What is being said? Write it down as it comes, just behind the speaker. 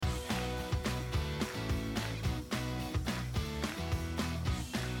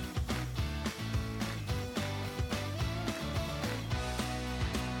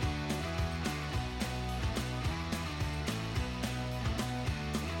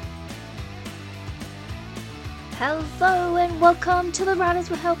Hello and welcome to the Writers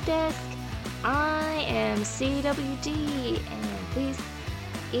with Help Desk. I am CWD and this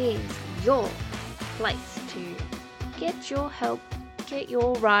is your place to get your help, get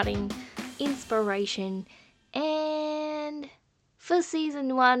your writing inspiration, and for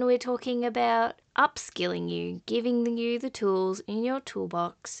season 1 we're talking about upskilling you, giving you the tools in your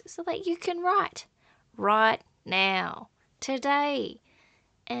toolbox so that you can write right now, today,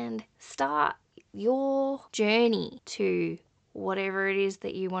 and start your journey to whatever it is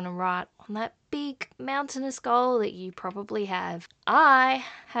that you want to write on that big mountainous goal that you probably have. I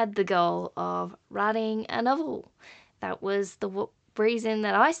had the goal of writing a novel. That was the reason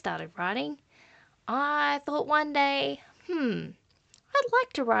that I started writing. I thought one day, I'd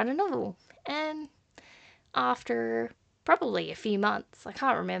like to write a novel. And after probably a few months, I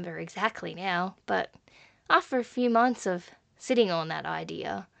can't remember exactly now, but after a few months of sitting on that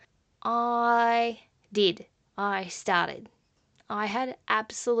idea, I started. I had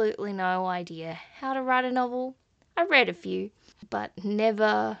absolutely no idea how to write a novel. I read a few, but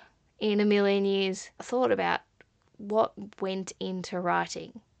never in a million years thought about what went into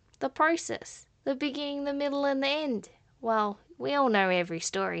writing. The process, the beginning, the middle, and the end. Well, we all know every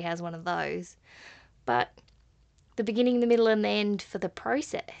story has one of those, but the beginning, the middle, and the end for the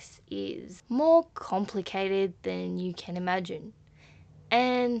process is more complicated than you can imagine.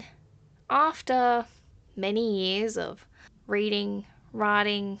 And after many years of reading,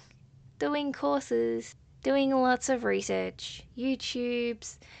 writing, doing courses, doing lots of research,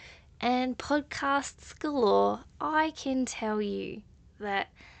 YouTubes, and podcasts galore, I can tell you that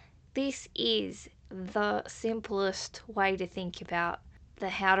this is the simplest way to think about the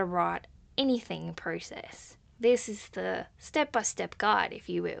how to write anything process. This is the step-by-step guide, if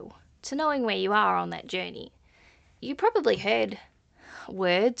you will, to knowing where you are on that journey. You probably heard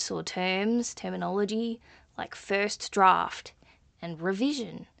words or terminology like first draft and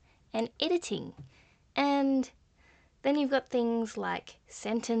revision and editing. And then you've got things like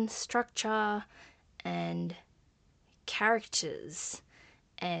sentence structure and characters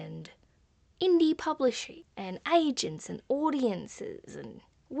and indie publishing and agents and audiences and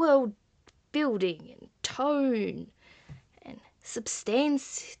world building and tone and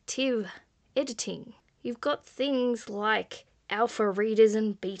substantive editing. You've got things like alpha readers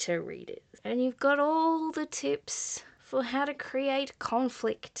and beta readers. And you've got all the tips for how to create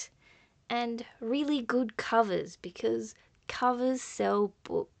conflict and really good covers, because covers sell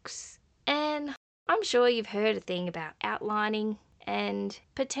books. And I'm sure you've heard a thing about outlining, and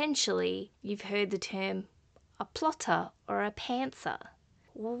potentially you've heard the term a plotter or a pantser.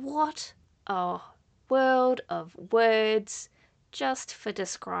 What a world of words just for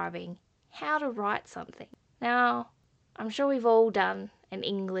describing how to write something. Now, I'm sure we've all done an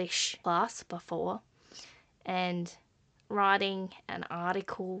English class before, and writing an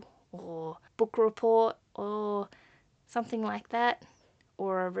article or book report or something like that,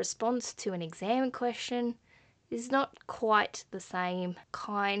 or a response to an exam question, is not quite the same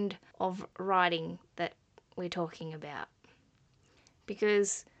kind of writing that we're talking about.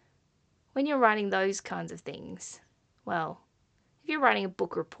 Because when you're writing those kinds of things, well, if you're writing a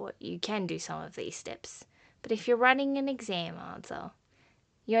book report, you can do some of these steps. But if you're writing an exam answer,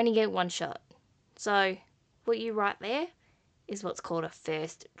 you only get one shot. So what you write there is what's called a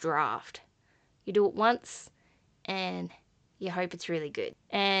first draft. You do it once and you hope it's really good.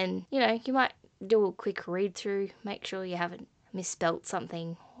 And, you might do a quick read through, make sure you haven't misspelt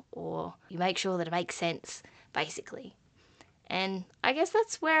something, or you make sure that it makes sense, basically. And I guess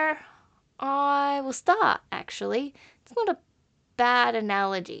that's where I will start, actually. It's not a bad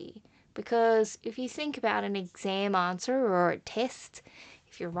analogy, because if you think about an exam answer or a test,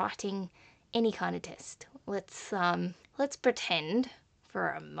 if you're writing any kind of test, let's pretend for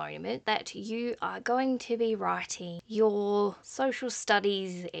a moment that you are going to be writing your social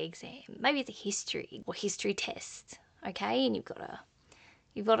studies exam. Maybe it's a history or history test, okay? And you've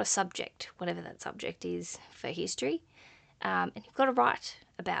got a subject, whatever that subject is for history, and you've got to write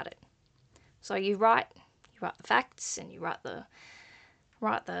about it. So you write the facts, and you write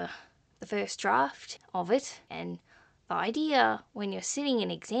the first draft of it. And the idea when you're sitting in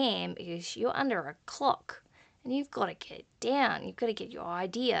exam is you're under a clock and you've got to get it down. You've got to get your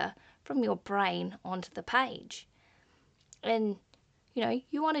idea from your brain onto the page. And,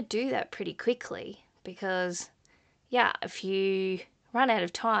 you want to do that pretty quickly, because, if you run out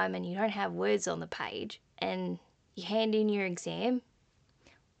of time and you don't have words on the page and you hand in your exam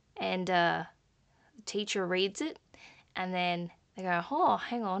and the teacher reads it, and then they go, oh,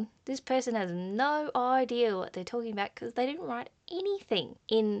 hang on, this person has no idea what they're talking about because they didn't write anything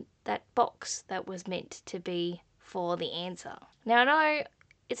in that box that was meant to be for the answer. Now, I know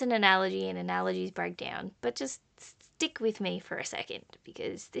it's an analogy and analogies break down, but just stick with me for a second,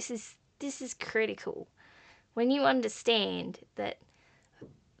 because this is critical. When you understand that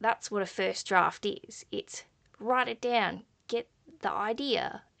that's what a first draft is, it's write it down, get the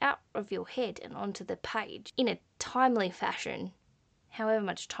idea out of your head and onto the page in a timely fashion, however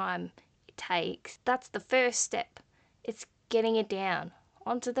much time it takes. That's the first step. It's getting it down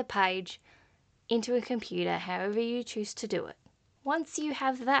onto the page, into a computer, however you choose to do it. Once you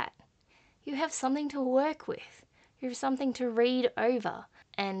have that, you have something to work with. You have something to read over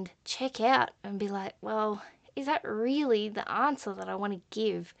and check out and be like, well, is that really the answer that I want to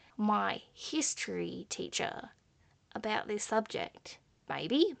give my history teacher about this subject?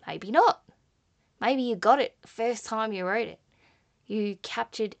 Maybe, maybe not. Maybe you got it the first time you wrote it. You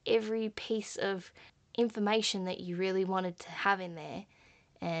captured every piece of information that you really wanted to have in there,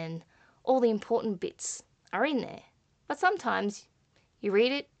 and all the important bits are in there. But sometimes you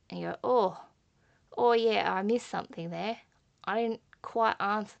read it and you go, oh yeah, I missed something there. I didn't quite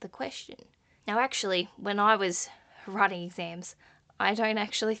answer the question. Now actually, when I was writing exams, I don't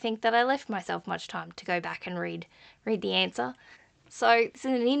actually think that I left myself much time to go back and read the answer. So it's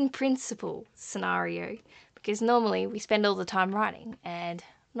an in principle scenario, because normally we spend all the time writing and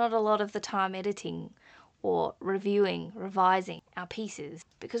not a lot of the time editing or reviewing, revising our pieces,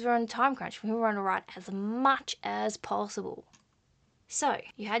 because we're on a time crunch. We want to write as much as possible. So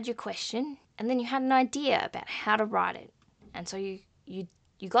you had your question, and then you had an idea about how to write it. And so you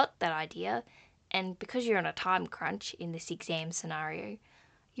got that idea, and because you're on a time crunch in this exam scenario,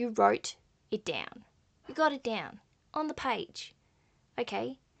 you wrote it down. You got it down on the page.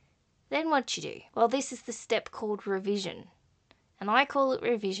 Okay, then what you do? Well, this is the step called revision. And I call it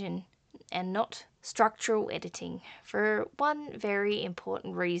revision and not structural editing for one very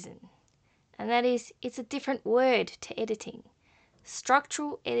important reason. And that is, it's a different word to editing.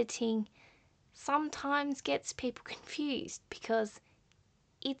 Structural editing sometimes gets people confused because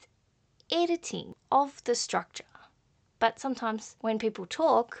it's editing of the structure. But sometimes when people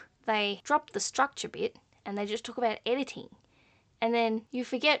talk, they drop the structure bit and they just talk about editing. And then you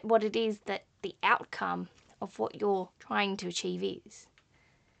forget what it is that the outcome of what you're trying to achieve is.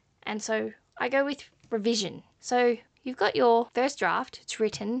 And so I go with revision. So you've got your first draft, it's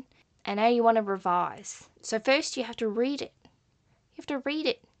written, and now you want to revise. So first you have to read it. You have to read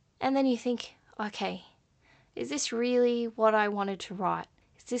it. And then you think, okay, is this really what I wanted to write?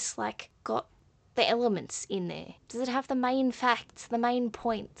 Is this got the elements in there? Does it have the main facts, the main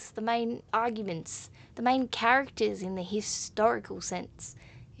points, the main arguments, the main characters in the historical sense?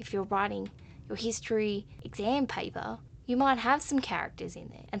 If you're writing your history exam paper, you might have some characters in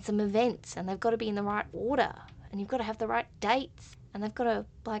there and some events, and they've got to be in the right order, and you've got to have the right dates, and they've got to,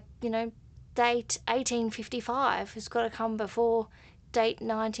 date 1855 has got to come before date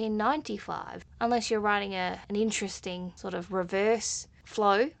 1995, unless you're writing an interesting sort of reverse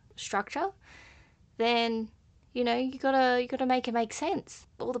flow structure. Then you gotta make it make sense.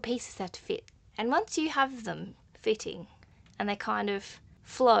 All the pieces have to fit, and once you have them fitting and they kind of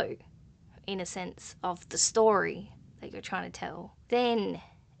flow in a sense of the story that you're trying to tell, then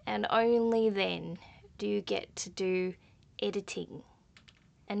and only then do you get to do editing.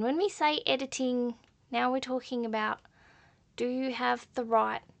 And when we say editing, now we're talking about, do you have the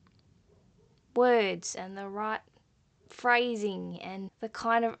right words and the right phrasing and the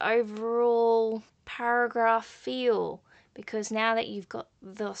kind of overall paragraph feel? Because now that you've got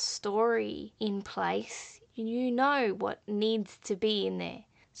the story in place, you know what needs to be in there.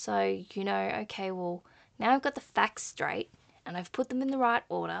 So you know, okay, well, now I've got the facts straight and I've put them in the right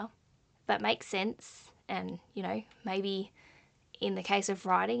order. That makes sense. And, maybe in the case of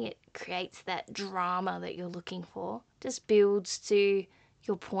writing, it creates that drama that you're looking for. Just builds to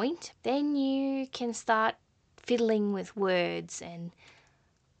your point. Then you can start fiddling with words and,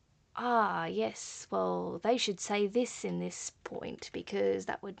 yes, well, they should say this in this point because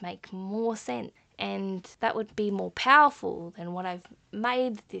that would make more sense. And that would be more powerful than what I've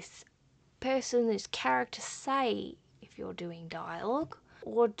made this person, this character say if you're doing dialogue,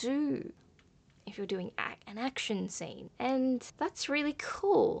 or do if you're doing an action scene. And that's really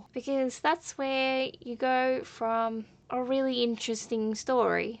cool, because that's where you go from a really interesting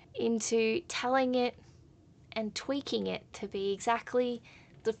story into telling it and tweaking it to be exactly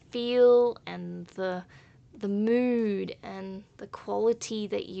the feel and the mood and the quality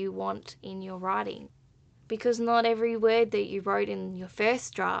that you want in your writing. Because not every word that you wrote in your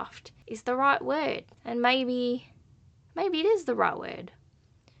first draft is the right word. And maybe it is the right word,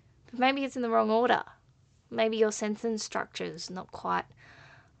 but maybe it's in the wrong order. Maybe your sentence structure is not quite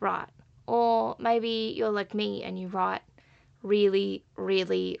right. Or maybe you're like me and you write really,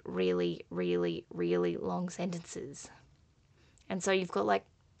 really, really, really, really long sentences. And so you've got like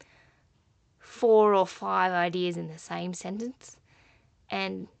 4 or 5 ideas in the same sentence.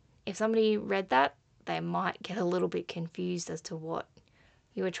 And if somebody read that, they might get a little bit confused as to what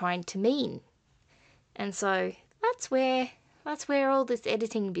you were trying to mean. And so that's where all this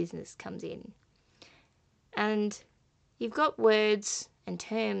editing business comes in. And you've got words and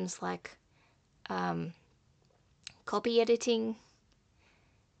terms like copy editing,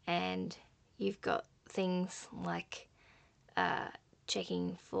 and you've got things like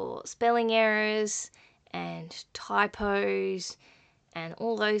checking for spelling errors and typos and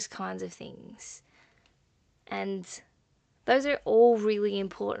all those kinds of things. And those are all really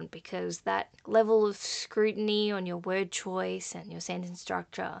important because that level of scrutiny on your word choice and your sentence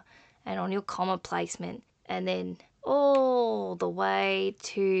structure and on your comma placement, and then all the way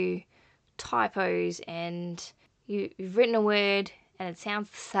to typos, and you've written a word and it sounds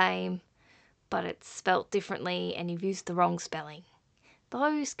the same but it's spelt differently and you've used the wrong spelling.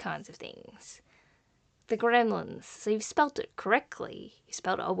 Those kinds of things. The gremlins. So you've spelt it correctly. You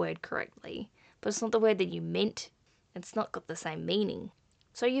spelled a word correctly, but it's not the word that you meant. It's not got the same meaning.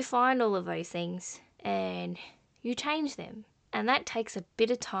 So you find all of those things and you change them. And that takes a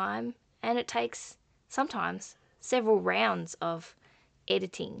bit of time, and it takes sometimes several rounds of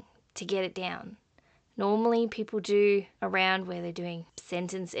editing to get it down. Normally people do a round where they're doing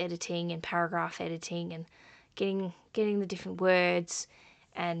sentence editing and paragraph editing and getting the different words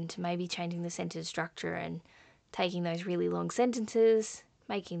and maybe changing the sentence structure and taking those really long sentences,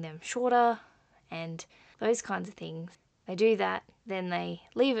 making them shorter and those kinds of things. They do that, then they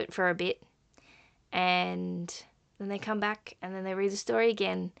leave it for a bit, and then they come back and then they read the story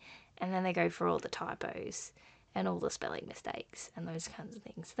again, and then they go for all the typos and all the spelling mistakes and those kinds of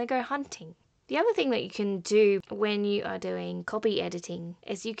things. They go hunting. The other thing that you can do when you are doing copy editing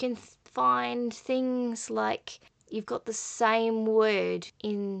is you can find things like you've got the same word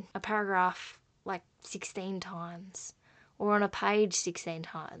in a paragraph like 16 times or on a page 16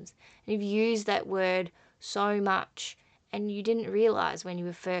 times. And you've used that word so much and you didn't realise when you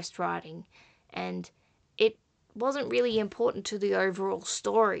were first writing, and it wasn't really important to the overall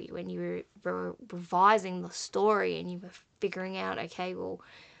story when you were revising the story and you were figuring out, okay, well,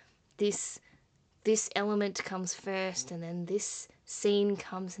 this element comes first and then this scene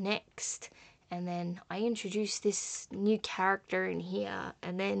comes next, and then I introduce this new character in here,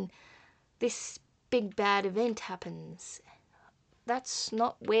 and then this big bad event happens. That's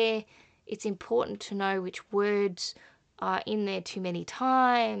not where it's important to know which words are in there too many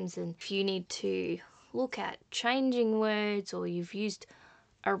times, and if you need to look at changing words, or you've used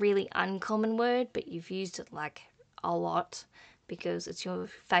a really uncommon word but you've used it like a lot because it's your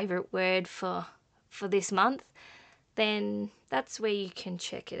favourite word for this month, then that's where you can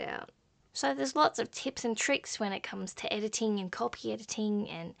check it out. So there's lots of tips and tricks when it comes to editing and copy editing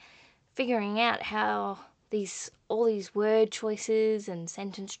and figuring out how all these word choices and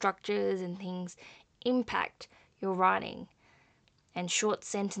sentence structures and things impact your writing. And short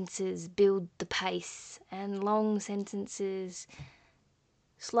sentences build the pace, and long sentences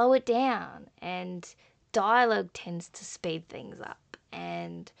slow it down, and dialogue tends to speed things up.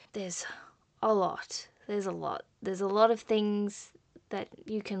 And there's a lot of things that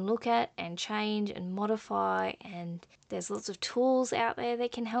you can look at and change and modify, and there's lots of tools out there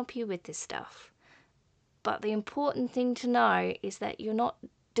that can help you with this stuff. But the important thing to know is that you're not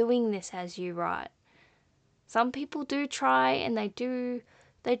doing this as you write. Some people do try and they do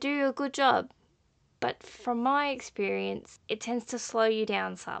a good job, but from my experience, it tends to slow you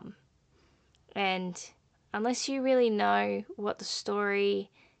down some. And unless you really know what the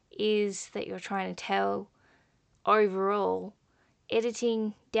story is that you're trying to tell overall,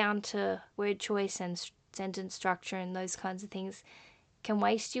 editing down to word choice and sentence structure and those kinds of things can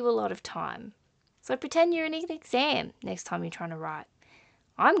waste you a lot of time. So pretend you're in an exam next time you're trying to write.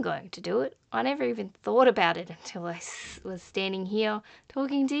 I'm going to do it. I never even thought about it until I was standing here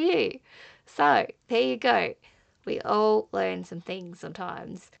talking to you. So there you go. We all learn some things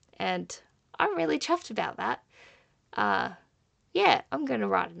sometimes, and I'm really chuffed about that. Yeah, I'm going to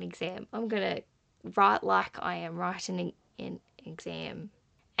write an exam. I'm going to write like I am writing an exam.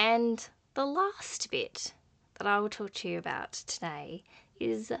 And the last bit that I will talk to you about today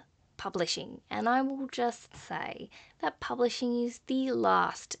is publishing. And I will just say that publishing is the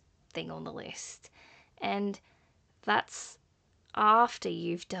last thing on the list. And that's after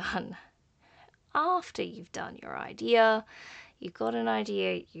you've done your idea, you've got an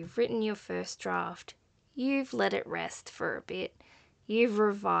idea, you've written your first draft, you've let it rest for a bit, you've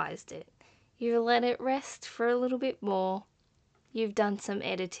revised it, You've let it rest for a little bit more. You've done some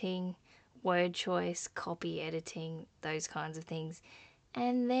editing, word choice, copy editing, those kinds of things.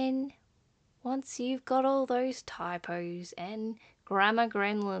 And then once you've got all those typos and grammar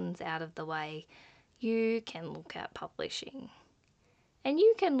gremlins out of the way, you can look at publishing. And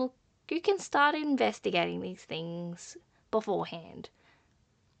you can start investigating these things beforehand.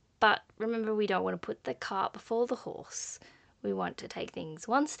 But remember, we don't want to put the cart before the horse. We want to take things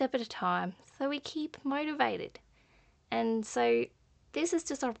one step at a time so we keep motivated. And so this is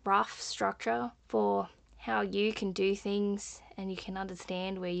just a rough structure for how you can do things and you can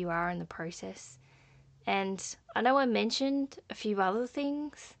understand where you are in the process. And I know I mentioned a few other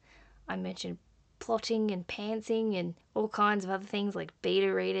things. I mentioned plotting and pantsing and all kinds of other things like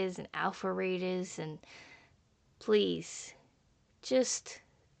beta readers and alpha readers, and please just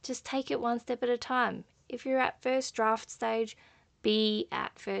take it one step at a time. If you're at first draft stage, be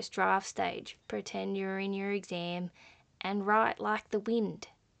at first draft stage. Pretend you're in your exam and write like the wind.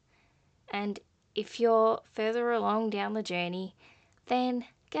 And if you're further along down the journey, then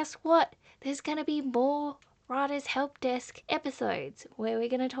guess what? There's going to be more Writer's Help Desk episodes where we're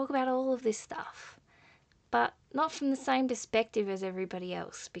going to talk about all of this stuff. But not from the same perspective as everybody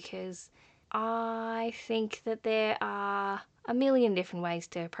else, because I think that there are a million different ways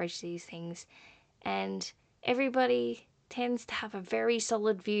to approach these things, and everybody tends to have a very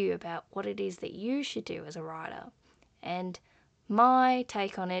solid view about what it is that you should do as a writer. And my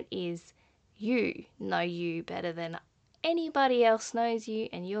take on it is you know you better than anybody else knows you,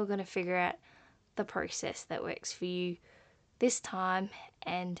 and you're going to figure out the process that works for you this time,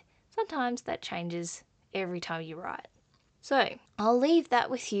 and sometimes that changes every time you write. So I'll leave that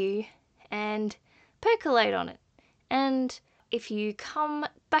with you and percolate on it. And if you come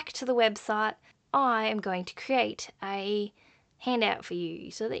back to the website, I am going to create a handout for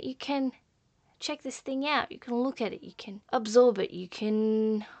you so that you can check this thing out. You can look at it, you can absorb it, you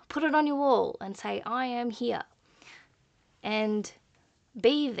can put it on your wall and say, I am here. And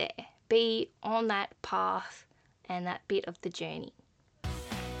be there, be on that path and that bit of the journey.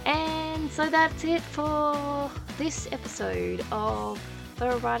 And so that's it for this episode of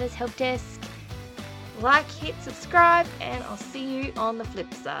the Writer's Help Desk. Like, hit subscribe, and I'll see you on the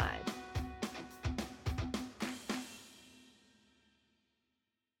flip side.